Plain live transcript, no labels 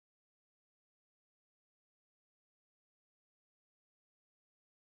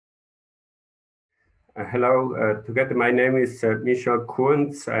Hello, together my name is Michel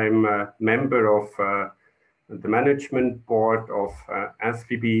Kunz. I'm a member of the management board of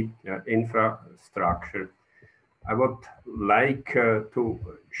SBB infrastructure. I would like to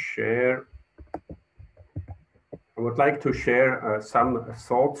share some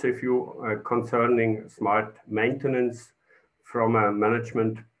thoughts with you concerning smart maintenance from a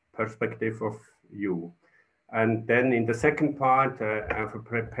management perspective of you. And then in the second part, I've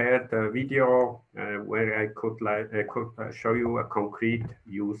prepared a video where I could show you a concrete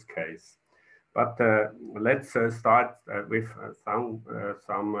use case. But let's start with some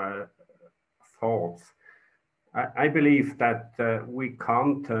thoughts. I believe that we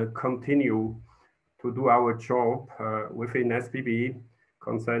can't continue to do our job within SBB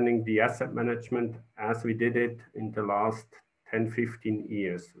concerning the asset management as we did it in the last 10, 15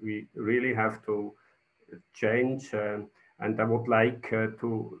 years. We really have to change, and I would like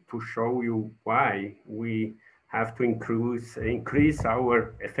to show you why we have to increase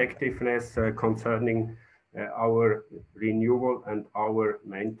our effectiveness concerning our renewal and our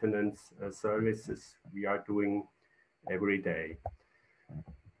maintenance services we are doing every day.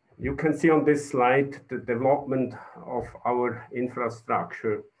 You can see on this slide the development of our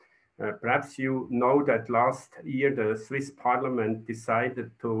infrastructure. Perhaps you know that last year the Swiss Parliament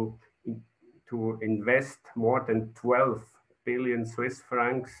decided to invest more than 12 billion Swiss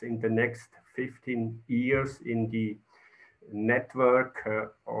francs in the next 15 years in the network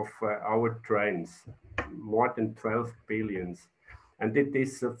of our trains, more than 12 billions. And it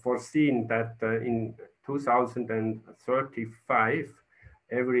is foreseen that in 2035,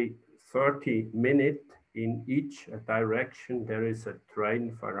 every 30 minutes in each direction, there is a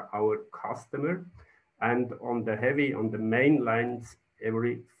train for our customer. And on the main lines,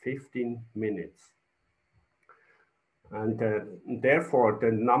 every 15 minutes. And therefore,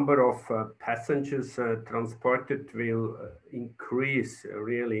 the number of passengers transported will increase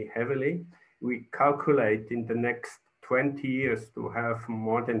really heavily. We calculate in the next 20 years to have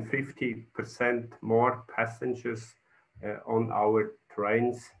more than 50% more passengers on our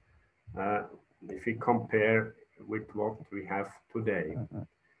trains if we compare with what we have today.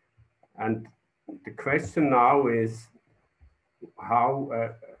 And the question now is how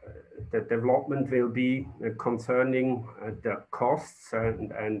the development will be concerning the costs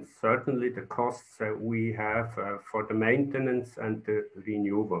and certainly the costs we have for the maintenance and the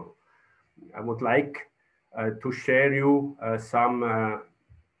renewal. I would like to share you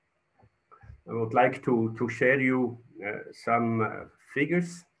some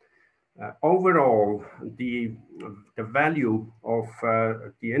figures. Overall, the value of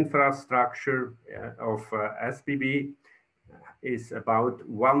the infrastructure of SBB is about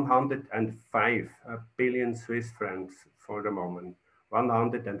 105 billion Swiss francs for the moment,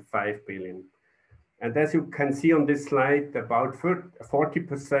 105 billion. And as you can see on this slide, about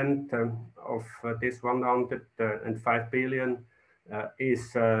 40% of this 105 billion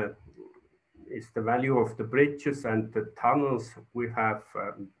is the value of the bridges and the tunnels we have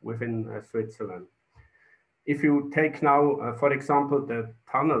within Switzerland. If you take now, for example, the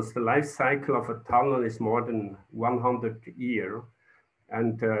tunnels, the life cycle of a tunnel is more than 100 years.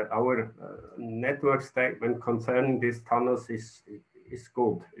 And our network statement concerning these tunnels is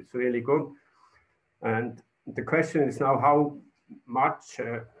good. It's really good. And the question is now how much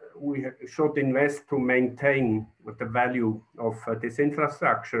we should invest to maintain the value of this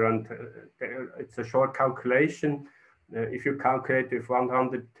infrastructure. And it's a short calculation. If you calculate with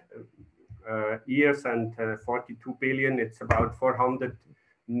 100 years and 42 billion, it's about 400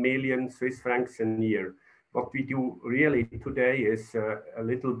 million Swiss francs a year. What we do really today is a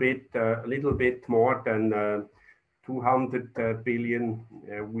little bit more than 200 billion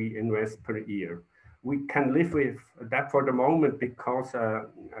we invest per year. We can live with that for the moment because a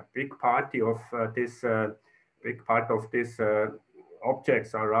big part of this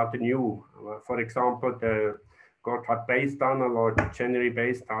objects are rather new. For example, the Gotthard base tunnel or the January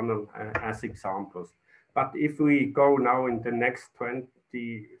base tunnel as examples. But if we go now in the next 20,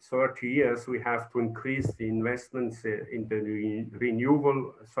 30 years, we have to increase the investments in the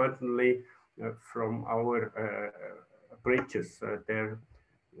renewal, certainly from our bridges. There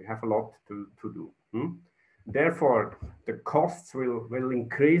we have a lot to do. Therefore, the costs will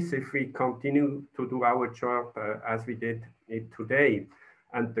increase if we continue to do our job as we did it today.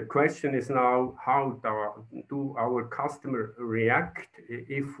 And the question is now, how do our customer react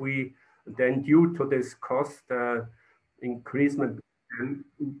if we then, due to this cost increasement,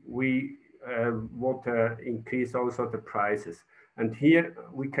 we would increase also the prices. And here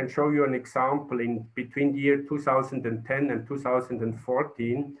we can show you an example in between the year 2010 and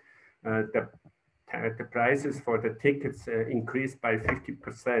 2014, the the prices for the tickets increased by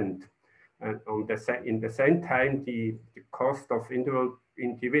 50%. And in the same time, the cost of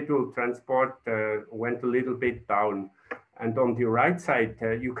individual transport went a little bit down. And on the right side,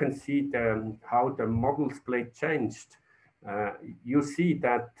 you can see how the model split changed. You see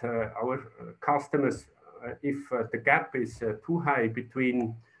that our customers, if the gap is too high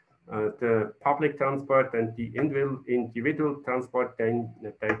between the public transport and the individual transport, then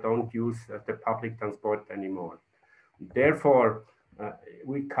they don't use the public transport anymore. Therefore,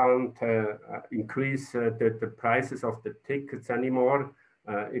 we can't increase the prices of the tickets anymore.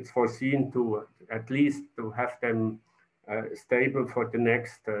 It's foreseen to at least to have them stable for the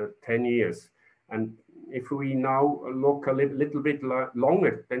next 10 years. And if we now look a little bit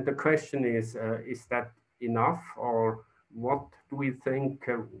longer, then the question is that enough, or what do we think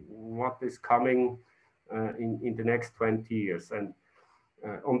what is coming in the next 20 years? And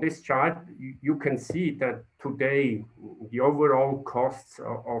on this chart, you can see that today the overall costs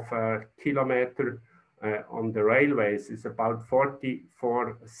of a kilometer on the railways is about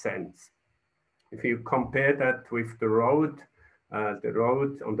 44 cents. If you compare that with the road on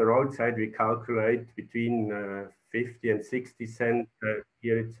the roadside, we calculate between 50 and 60 cents.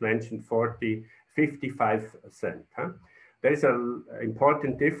 Here it's mentioned 55 cents. Huh? There's an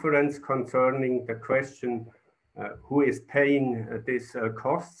important difference concerning the question who is paying these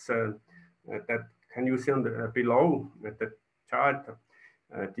costs. That can you see on the, below at the chart?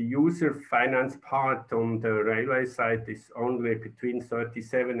 The user finance part on the railway side is only between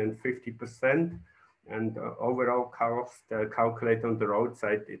 37 and 50%, and overall cost calculated on the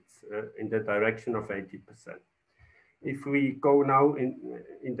roadside, it's in the direction of 80%. If we go now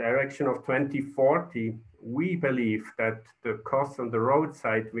in direction of 2040, we believe that the costs on the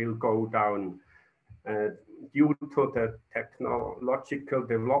roadside will go down due to the technological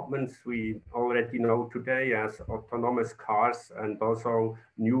developments we already know today, as autonomous cars and also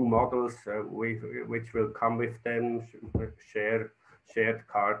new models which will come with them, shared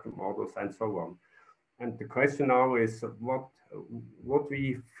car models and so on. And the question now is what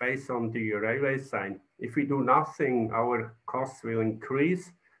we face on the railway side. If we do nothing, our costs will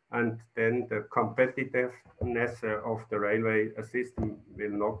increase, and then the competitiveness of the railway system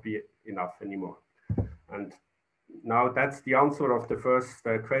will not be enough anymore. And now that's the answer of the first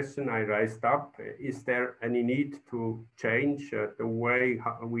question I raised up. Is there any need to change the way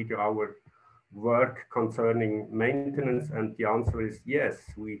we do our work concerning maintenance? And the answer is yes,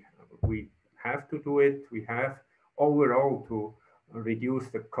 we have to do it. We have overall to reduce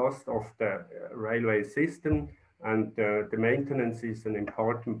the cost of the railway system, and the maintenance is an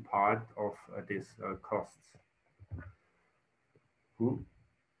important part of these costs.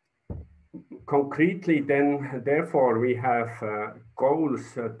 Concretely then, therefore, we have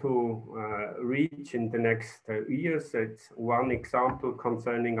goals to reach in the next years. It's one example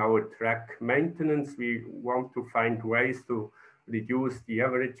concerning our track maintenance. We want to find ways to reduce the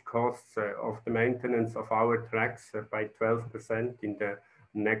average costs of the maintenance of our tracks by 12% in the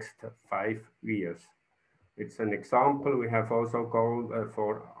next 5 years. It's an example. We have also goal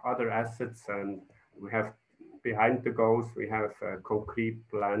for other assets, and we have behind the goals, we have concrete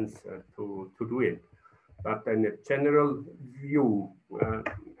plans to do it. But in a general view,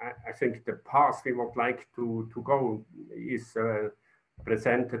 I think the path we would like to go is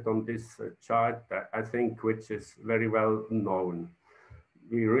presented on this chart, I think, which is very well known.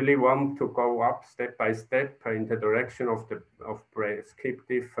 We really want to go up step by step in the direction of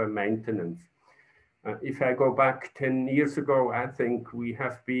prescriptive maintenance. If I go back 10 years ago, I think we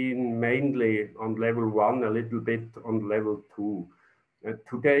have been mainly on level 1, a little bit on level 2.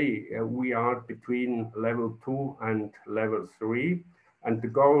 Today, we are between level 2 and level 3. And the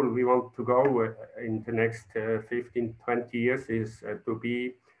goal we want to go in the next 15, 20 years is to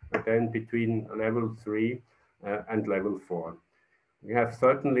be then between level 3 and level 4. We have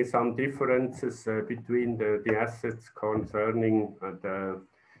certainly some differences between the assets concerning the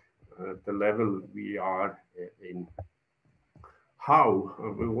level we are in. How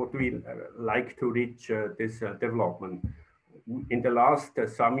would we like to reach this development? In the last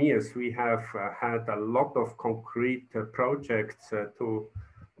some years, we have had a lot of concrete projects to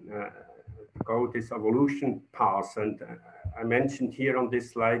go this evolution path. And I mentioned here on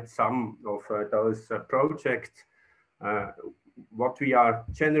this slide some of those projects. What we are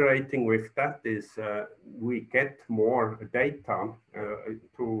generating with that is we get more data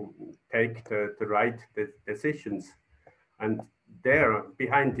to take the right decisions. And there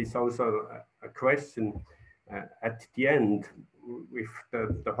behind is also a question at the end, with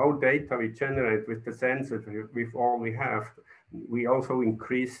the whole data we generate, with the sensors, with all we have, we also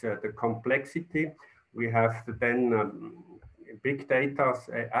increase the complexity. We have then big data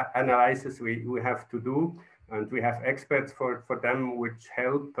analysis we have to do, and we have experts for them which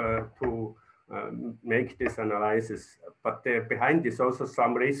help to make this analysis. But behind is also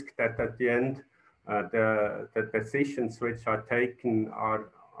some risk that at the end the decisions which are taken are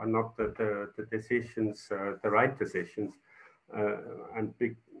not the decisions, the right decisions.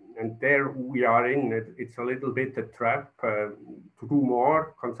 And there we are in it. It's a little bit a trap to do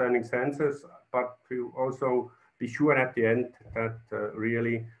more concerning sensors, but to also be sure at the end that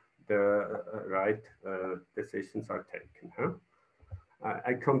really the right decisions are taken.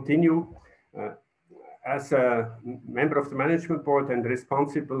 I continue. As a member of the management board and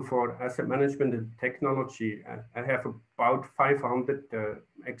responsible for asset management and technology, I have about 500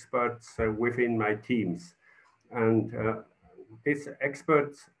 experts within my teams. And these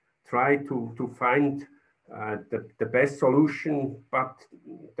experts try to find the best solution, but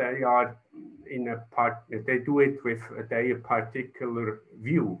they are they do it with their particular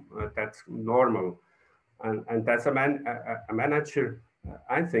view. That's normal. And as a manager,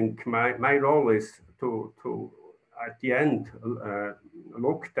 I think my role is to at the end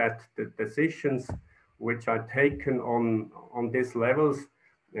look at the decisions which are taken on these levels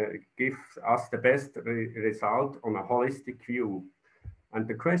give us the best result on a holistic view. And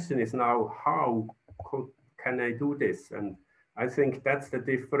the question is now, how can I do this? And I think that's the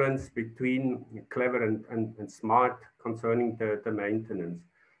difference between clever and smart concerning the maintenance.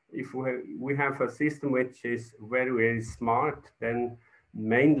 If we have a system which is very, very smart, then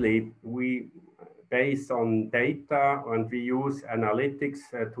mainly we base on data and we use analytics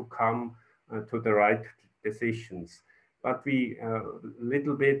to come to the right decisions. But we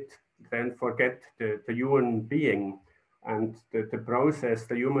little bit then forget the human being and the process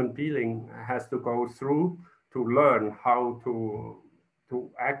the human being has to go through to learn how to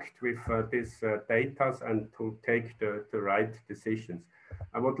act with this data and to take the right decisions.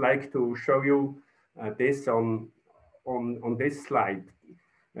 I would like to show you this on this slide.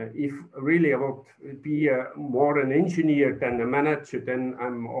 If really I would be more an engineer than a manager, then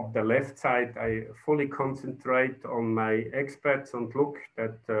I'm on the left side. I fully concentrate on my experts and look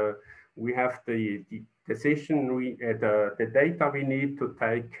that we have the decision, the data we need to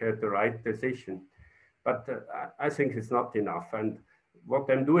take the right decision. But I think it's not enough. And what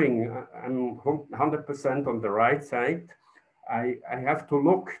I'm doing, I'm 100% on the right side. I have to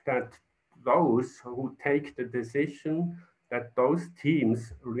look at those who take the decision, that those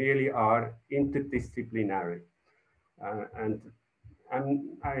teams really are interdisciplinary.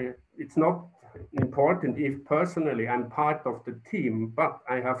 It's not important if personally I'm part of the team, but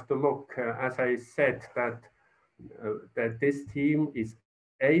I have to look, as I said, that this team is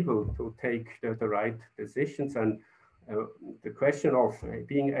able to take the right decisions. And the question of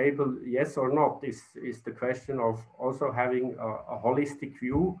being able, yes or not, is the question of also having a holistic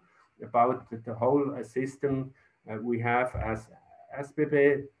view about the whole system we have as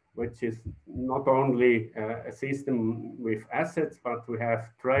SBB, which is not only a system with assets, but we have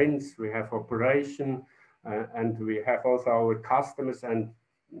trains, we have operation, and we have also our customers. And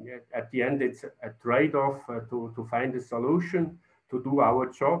at the end, it's a trade-off to find a solution to do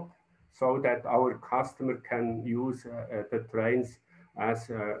our job so that our customer can use the trains as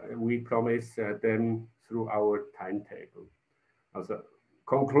we promise them through our timetable. As a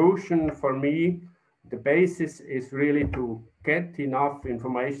conclusion for me, the basis is really to get enough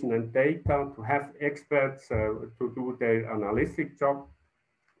information and data, to have experts to do their analytic job,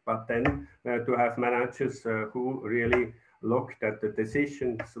 but then to have managers who really looked at the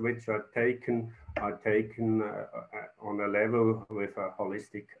decisions which are taken on a level with a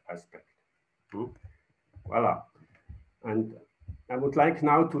holistic aspect. Voila. And I would like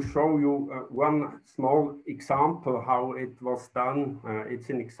now to show you one small example how it was done. It's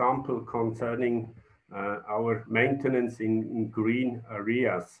an example concerning our maintenance in green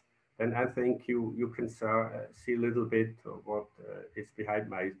areas. Then I think you can see a little bit of what is behind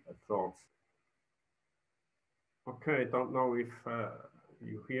my thoughts. Okay, I don't know if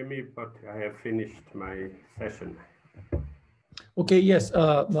you hear me, but I have finished my session. Okay, yes,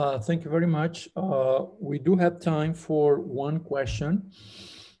 thank you very much. We do have time for one question.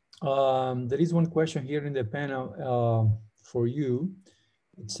 There is one question here in the panel for you.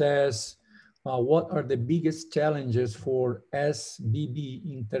 It says, what are the biggest challenges for SBB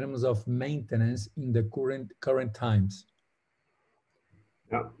in terms of maintenance in the current times?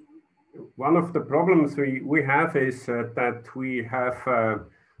 Yeah. One of the problems we have is that we have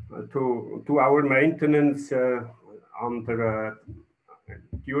to do our maintenance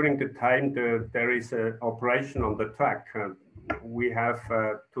during the time there is an operation on the track. we have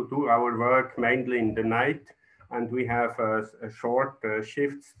to do our work mainly in the night, and we have short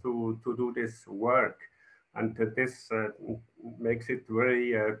shifts to do this work. And this makes it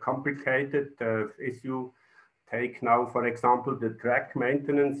very complicated. If you take now, for example, the track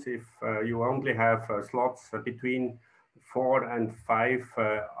maintenance, if you only have slots between 4 and 5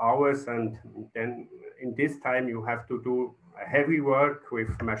 hours, and then in this time you have to do heavy work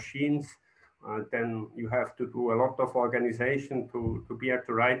with machines, then you have to do a lot of organization to be at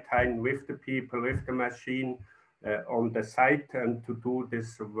the right time with the people, with the machine on the site, and to do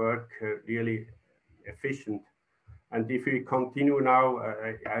this work really efficient. And if we continue now,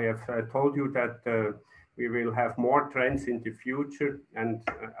 I have told you that we will have more trends in the future, and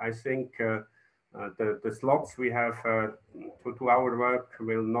I think the slots we have to do our work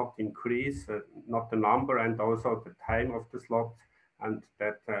will not increase, not the number and also the time of the slots, and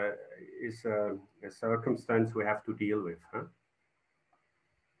that is a circumstance we have to deal with. Huh?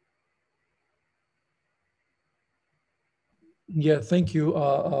 Yeah, thank you,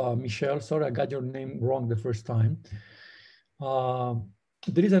 Michel. Sorry, I got your name wrong the first time.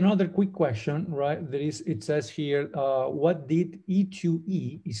 There is another quick question, right? It says here, what did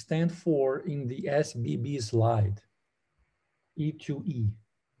E2E stand for in the SBB slide? E2E.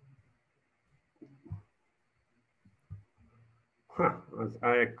 Huh,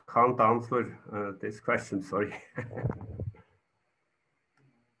 I can't answer this question, sorry.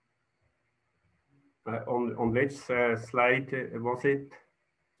 On which slide was it?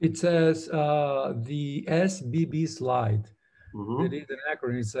 It says the SBB slide. Mm-hmm. There is an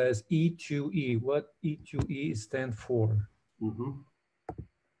acronym. It says E2E. What E2E stand for? Mm-hmm.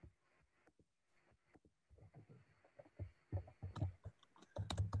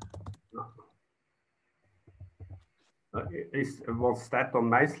 Was that on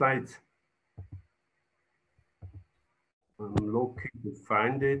my slides? I'm looking to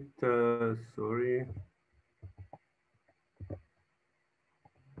find it. Sorry.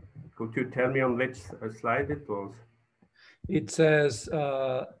 Could you tell me on which slide it was? It says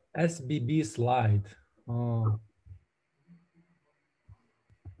SBB slide.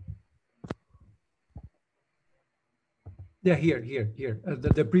 Yeah, here.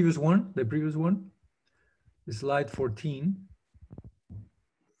 The previous one, slide 14.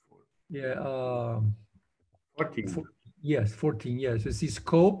 Yeah. 14. Yes, 14. Yes, it's the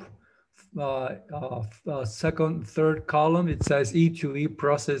scope. Second, third column. It says E2E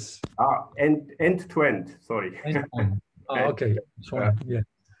process. End to end. Sorry. End to end. Okay. Yeah.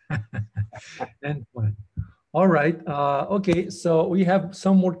 End to end. All right. Okay. So we have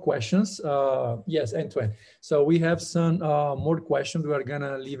some more questions. Yes, end to end. So we have some more questions. We are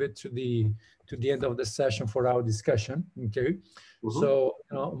gonna leave it to the end of the session for our discussion. Okay. Mm-hmm. So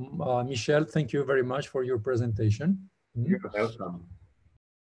Michel, thank you very much for your presentation. You're welcome.